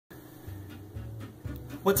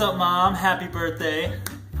What's up, Mom? Happy birthday.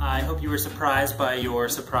 I hope you were surprised by your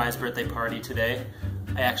surprise birthday party today.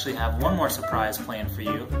 I actually have one more surprise planned for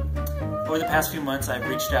you. Over the past few months, I've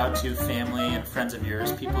reached out to family and friends of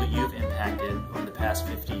yours, people you've impacted over the past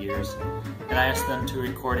 50 years, and I asked them to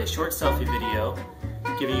record a short selfie video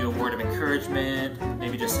giving you a word of encouragement,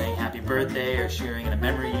 maybe just saying happy birthday or sharing a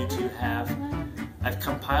memory you two have. I've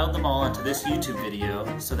compiled them all into this YouTube video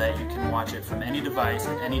so that you can watch it from any device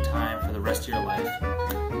at any time for the rest of your life.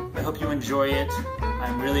 I hope you enjoy it.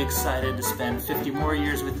 I'm really excited to spend 50 more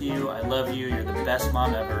years with you. I love you. You're the best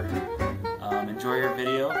mom ever. Enjoy your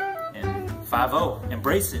video and 5-0.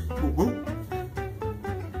 Embrace it. Woo woo.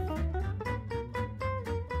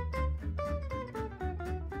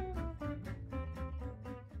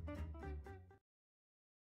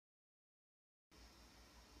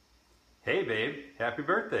 Hey babe, happy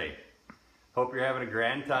birthday. Hope you're having a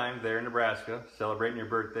grand time there in Nebraska, celebrating your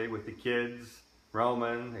birthday with the kids,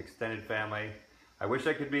 Roman, extended family. I wish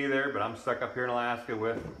I could be there, but I'm stuck up here in Alaska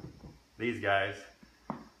with these guys.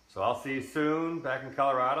 So I'll see you soon back in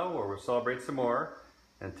Colorado where we'll celebrate some more.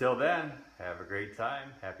 Until then, have a great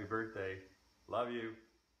time. Happy birthday. Love you.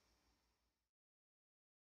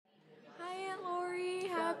 Hi Aunt Lorrie,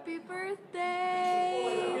 happy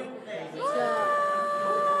birthday!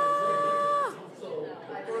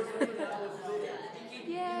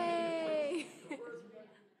 Yay!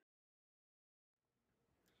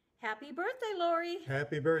 Happy birthday, Lorrie.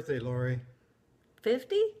 Happy birthday, Lorrie.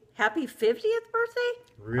 50? Happy 50th birthday?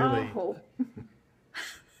 Really? Oh.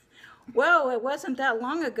 Well, it wasn't that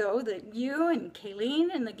long ago that you and Kayleen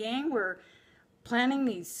and the gang were planning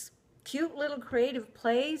these cute little creative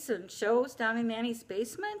plays and shows down in Nanny's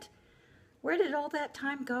basement. Where did all that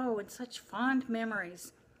time go and such fond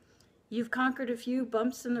memories? You've conquered a few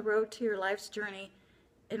bumps in the road to your life's journey,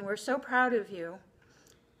 and we're so proud of you.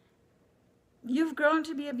 You've grown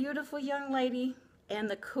to be a beautiful young lady and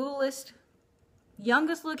the coolest,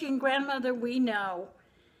 youngest looking grandmother we know.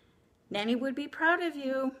 Nanny would be proud of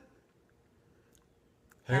you.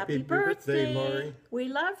 Happy birthday, Lorrie. We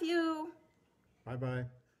love you. Bye-bye.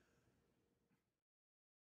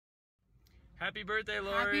 Happy birthday,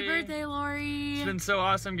 Lorrie. Happy birthday, Lorrie. It's been so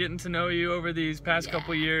awesome getting to know you over these past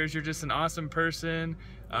couple years. You're just an awesome person,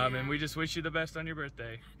 and we just wish you the best on your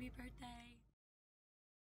birthday. Happy birthday.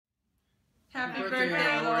 Happy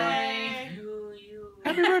birthday, Lorrie.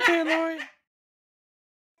 Happy birthday, Lorrie.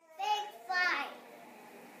 Big five.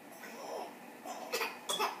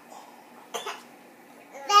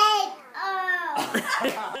 Big O.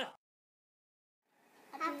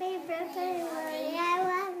 Happy birthday, Lorrie. I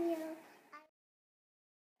love you.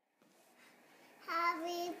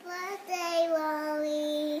 Happy birthday,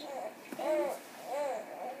 Lorrie.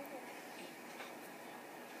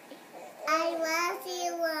 I love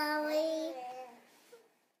you, Lorrie.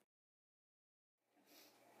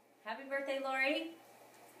 Happy birthday, Lorrie.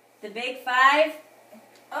 The big five.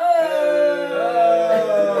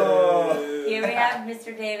 Here we have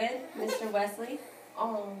Mr. David, Mr. Wesley.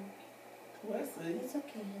 Oh, Wesley. It's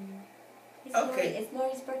okay, honey. Okay. It's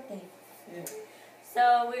Lorrie's birthday. Yeah.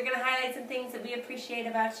 So we're going to highlight some things that we appreciate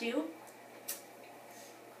about you.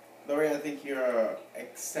 Lorrie, I think you're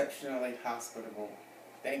exceptionally hospitable.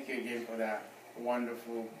 Thank you again for that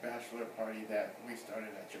wonderful bachelor party that we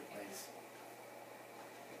started at your place.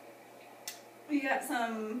 We got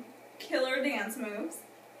some killer dance moves.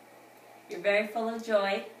 You're very full of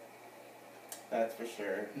joy. That's for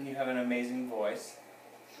sure. And you have an amazing voice.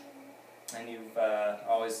 And you've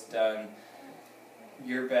always done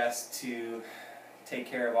your best to take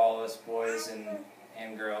care of all of us boys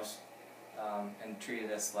and girls, and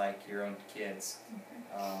treated us like your own kids.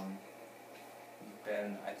 You've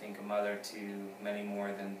been, I think, a mother to many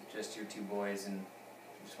more than just your two boys, and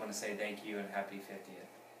I just want to say thank you and happy 50th.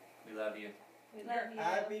 We love you. We love you.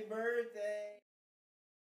 Happy birthday.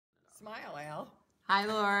 Smile, Al. Hi,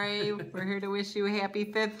 Lorrie. We're here to wish you a happy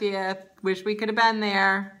 50th. Wish we could have been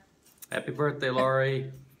there. Happy birthday,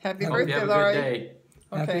 Lorrie. Happy Hope birthday, you have a Lorrie. good day.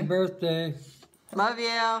 Okay. Happy birthday. Love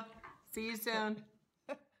you. See you soon.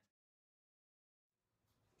 What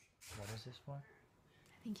is this for?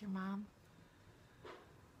 I think your mom.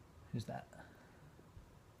 Who's that?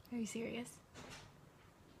 Are you serious?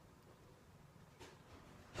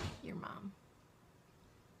 Your mom.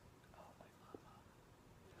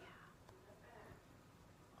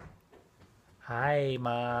 Hi,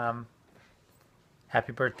 Mom.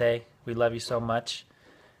 Happy birthday. We love you so much.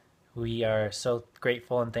 We are so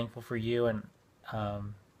grateful and thankful for you and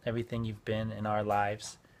everything you've been in our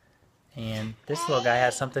lives. And this little guy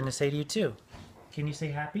has something to say to you, too. Can you say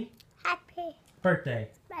happy? Happy Birthday.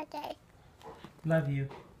 birthday. Love you.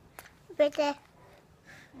 Birthday.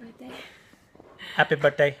 Birthday. Happy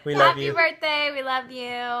birthday. We love you. Happy birthday. We love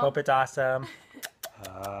you. Hope it's awesome.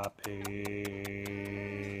 Happy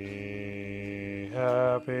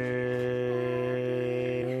birthday.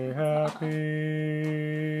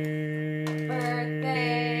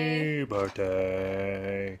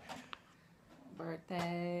 Birthday.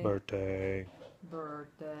 Birthday. Birthday. Birthday.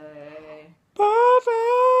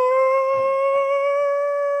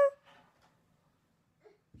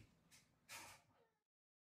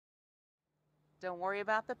 Don't worry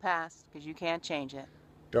about the past, because you can't change it.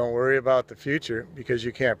 Don't worry about the future because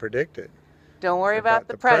you can't predict it. Don't worry about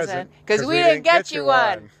the present, because we didn't get you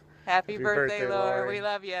one. Happy birthday, Lord. We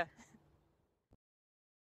love you.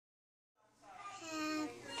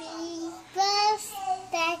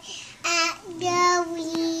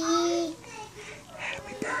 Lorrie.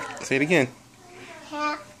 Happy birthday. Say it again.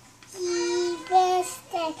 Happy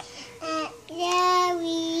birthday,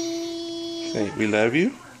 Lorrie. Say, we love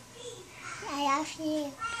you. I love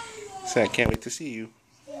you. Say, I can't wait to see you.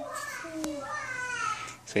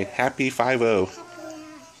 Say, happy 5-0.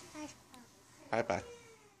 Bye-bye.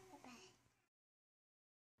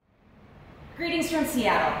 Greetings from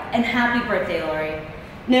Seattle, and happy birthday, Lorrie.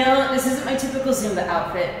 No, this isn't my typical Zumba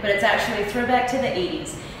outfit, but it's actually a throwback to the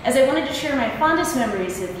 80s, as I wanted to share my fondest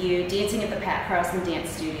memories of you dancing at the Pat Carlson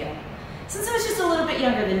Dance Studio. Since I was just a little bit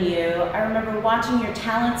younger than you, I remember watching your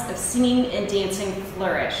talents of singing and dancing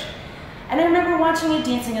flourish. And I remember watching you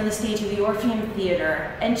dancing on the stage of the Orpheum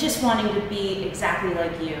Theater and just wanting to be exactly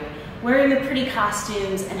like you, wearing the pretty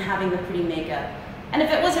costumes and having the pretty makeup. And if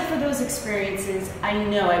it wasn't for those experiences, I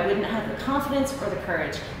know I wouldn't have the confidence or the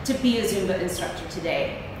courage to be a Zumba instructor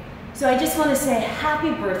today. So I just want to say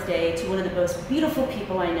happy birthday to one of the most beautiful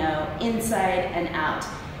people I know, inside and out.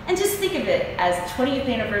 And just think of it as the 20th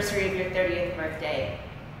anniversary of your 30th birthday.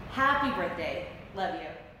 Happy birthday. Love you.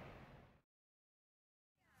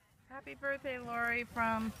 Happy birthday, Lorrie,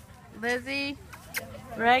 from Lizzie,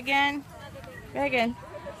 Reagan. Reagan,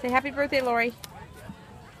 say happy birthday, Lorrie.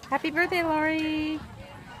 Happy birthday, Lorrie.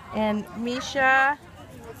 And Misha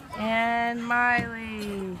and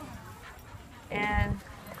Miley. And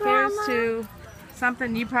here's to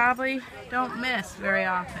something you probably don't miss very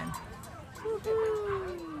often.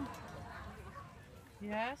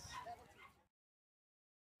 Yes?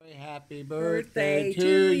 Happy birthday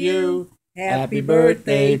to you. Happy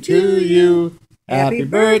birthday to you. Happy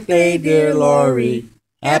birthday, dear Lorrie.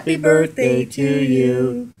 Happy birthday to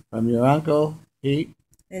you. From your Uncle Pete.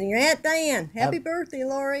 And your Aunt Diane. Happy birthday,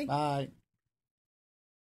 Lorrie. Bye.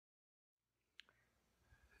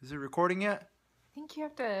 Is it recording yet? I think you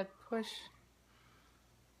have to push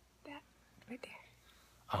that right there.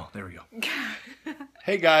 Oh, there we go.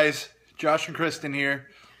 Hey guys, Josh and Kristen here.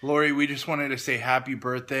 Lorrie, we just wanted to say happy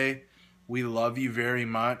birthday. We love you very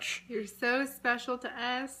much. You're so special to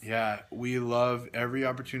us. Yeah, we love every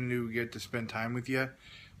opportunity we get to spend time with you.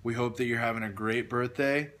 We hope that you're having a great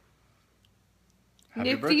birthday.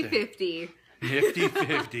 Happy Nifty birthday. 50. Nifty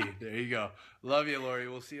 50. There you go. Love you, Lorrie.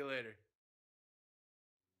 We'll see you later.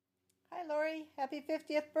 Hi, Lorrie. Happy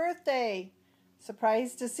 50th birthday.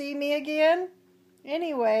 Surprised to see me again?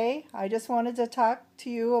 Anyway, I just wanted to talk to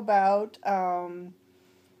you about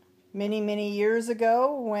many years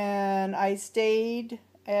ago when I stayed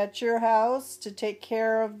at your house to take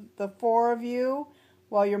care of the 4 of you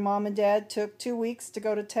while your mom and dad took 2 weeks to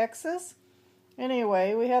go to Texas.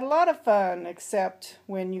 Anyway, we had a lot of fun, except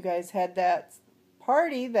when you guys had that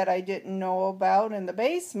party that I didn't know about in the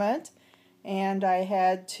basement, and I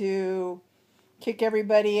had to kick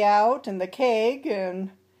everybody out in the keg,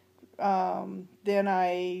 and then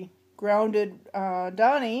I grounded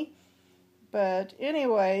Donnie. But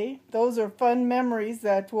anyway, those are fun memories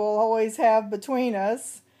that we'll always have between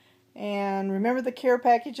us. And remember the care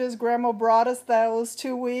packages Grandma brought us those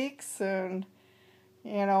 2 weeks, and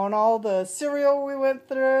you know, and all the cereal we went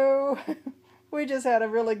through. We just had a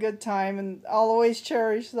really good time, and I'll always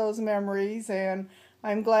cherish those memories, and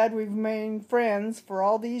I'm glad we've remained friends for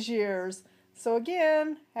all these years. So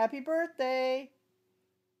again, happy birthday.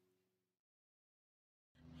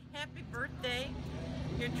 Happy birthday.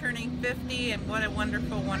 You're turning 50, and what a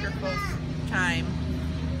wonderful, wonderful time.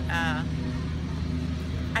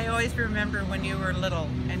 I always remember when you were little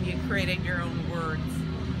and you created your own words.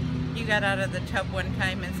 You got out of the tub one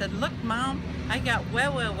time and said, "Look, Mom, I got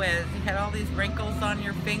weh-weh-wehs." You had all these wrinkles on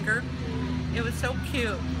your finger. It was so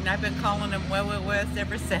cute, and I've been calling them weh-weh-wehs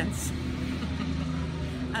ever since.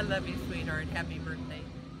 I love you, sweetheart. Happy birthday.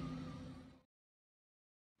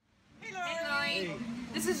 Hey, Lorrie.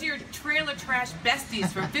 This This is your trailer trash besties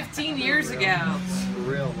from 15 years ago. For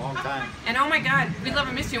real, long time. And oh my God, we love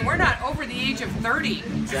and miss you. And we're not over the age of 30.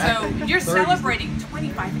 Exactly. So you're 30. celebrating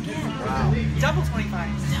 25 again. Wow. Double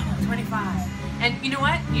 25. Double 25. And you know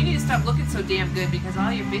what? You need to stop looking so damn good because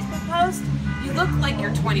all your Facebook posts, you look like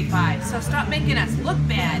you're 25. So stop making us look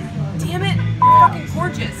bad. Damn it, you're fucking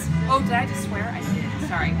gorgeous. Oh, did I just swear? I did.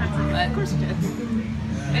 Sorry. Of course you did.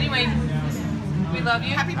 Anyway, we love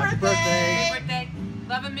you. Happy birthday. Happy birthday.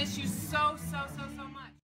 Love and miss you so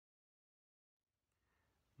much.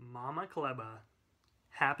 Mama Klebba,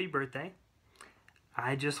 happy birthday.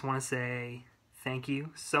 I just want to say thank you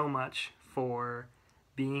so much for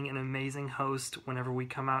being an amazing host whenever we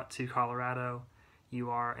come out to Colorado. You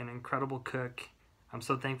are an incredible cook. I'm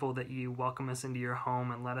so thankful that you welcome us into your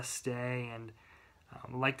home and let us stay and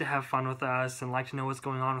like to have fun with us and like to know what's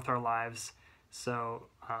going on with our lives. So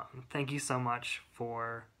thank you so much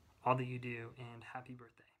for all that you do and happy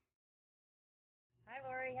birthday. Hi,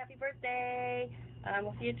 Lori. Happy birthday.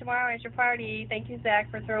 We'll see you tomorrow at your party. Thank you,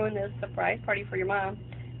 Zach, for throwing this surprise party for your mom.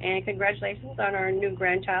 And congratulations on our new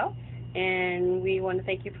grandchild. And we want to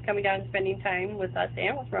thank you for coming down and spending time with us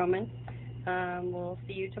and with Roman. We'll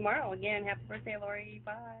see you tomorrow. Again, happy birthday, Lori.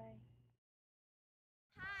 Bye.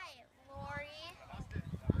 Hi, Lori.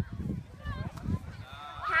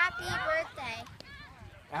 Happy birthday.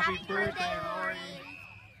 Happy birthday, Lori.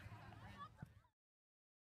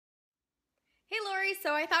 Hey Lori,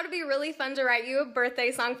 so I thought it'd be really fun to write you a birthday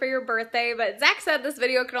song for your birthday, but Zach said this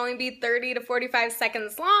video could only be 30 to 45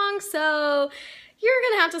 seconds long, so you're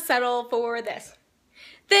gonna have to settle for this.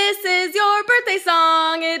 This is your birthday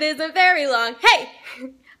song, it isn't very long. Hey!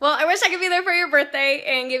 Well, I wish I could be there for your birthday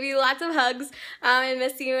and give you lots of hugs and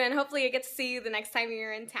miss you, and hopefully I get to see you the next time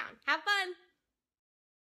you're in town. Have fun!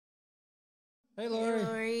 Hey Lori. Hey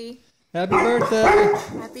Lori. Happy birthday.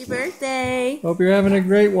 Happy birthday. Hope you're having a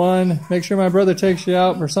great one. Make sure my brother takes you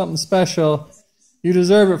out for something special. You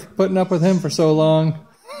deserve it for putting up with him for so long.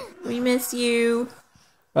 We miss you.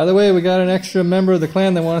 By the way, we got an extra member of the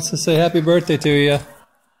clan that wants to say happy birthday to you.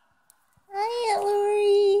 Hi,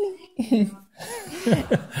 Lori.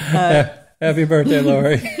 Happy birthday,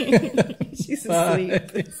 Lori. She's Bye.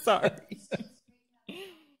 asleep. Sorry.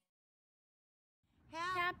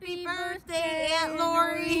 Happy birthday, Aunt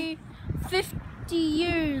Lori. 50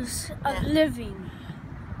 years of living.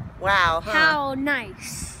 Wow. How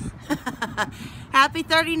nice. Happy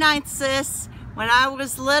 39th, sis. When I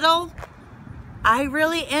was little, I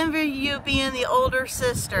really envied you being the older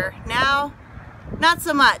sister. Now, not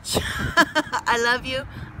so much. I love you.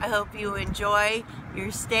 I hope you enjoy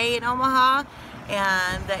your stay in Omaha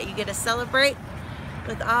and that you get to celebrate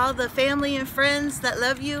with all the family and friends that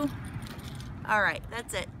love you. All right,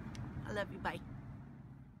 that's it. I love you. Bye.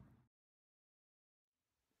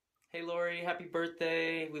 Hey Lori, happy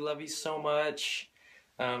birthday. We love you so much.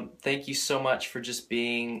 Thank you so much for just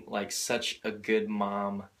being like such a good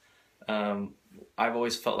mom. I've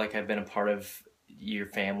always felt like I've been a part of your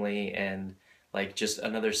family and like just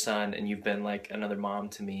another son, and you've been like another mom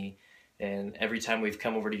to me. And every time we've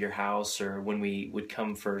come over to your house or when we would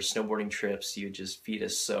come for snowboarding trips, you would just feed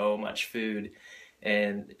us so much food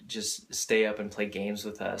and just stay up and play games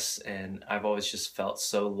with us. And I've always just felt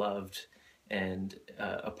so loved and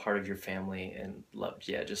a part of your family and loved,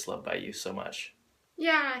 yeah, just loved by you so much.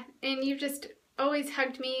 Yeah, and you've just always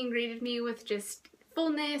hugged me and greeted me with just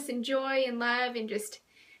fullness and joy and love and just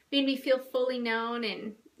made me feel fully known.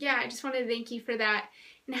 And yeah, I just want to thank you for that.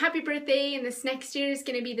 And happy birthday, and this next year is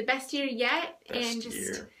going to be the best year yet. And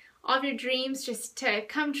just all of your dreams just to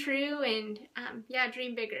come true and yeah,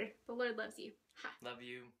 dream bigger. The Lord loves you. Ha. Love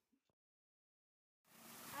you.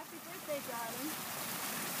 Happy birthday, darling.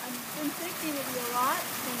 I've been thinking of you a lot,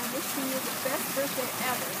 and I'm wishing you the best birthday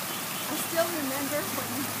ever. I still remember when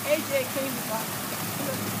AJ came to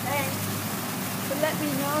the bank to let me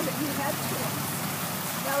know that you had twins.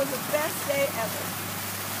 That was the best day ever.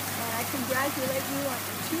 And I congratulate you on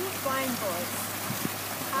your two fine boys.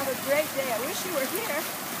 Have a great day. I wish you were here.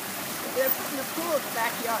 They're putting a pool in the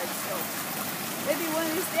backyard, so maybe one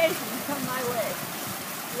of these days you can come my way.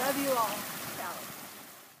 Love you all. Sally.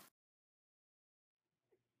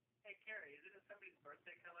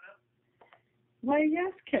 Why,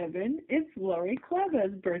 yes, Kevin. It's Lorrie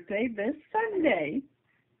Klebba's birthday this Sunday.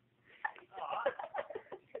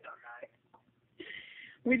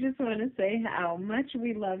 We just want to say how much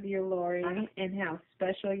we love you, Lorrie, and how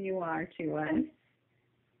special you are to us.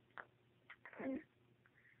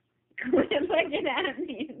 Quit looking at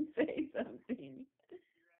me and say something.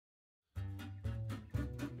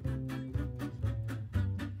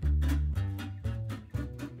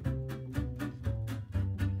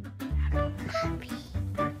 Happy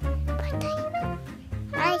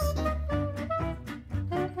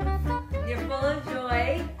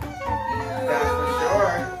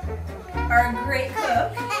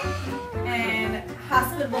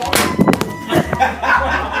possible.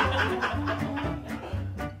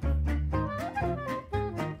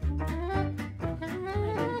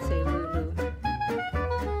 Say Lulu.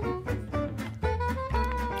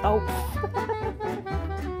 Oh.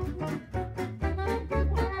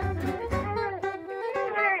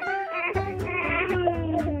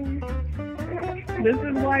 This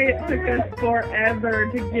is why it took us forever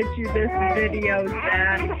to get you this video,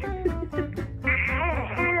 Zach.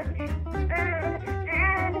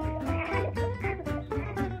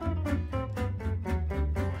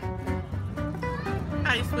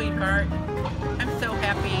 Hi, sweetheart. I'm so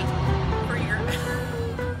happy for your...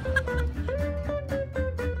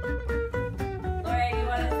 Lori, you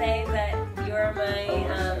want to say that you're my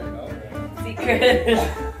secret?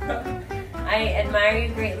 I admire you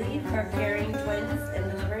greatly for carrying twins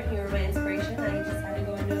and delivering. You were my inspiration. I just had to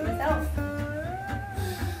go and do it myself.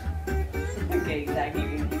 Okay, Zach, you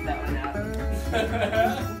can keep that one out.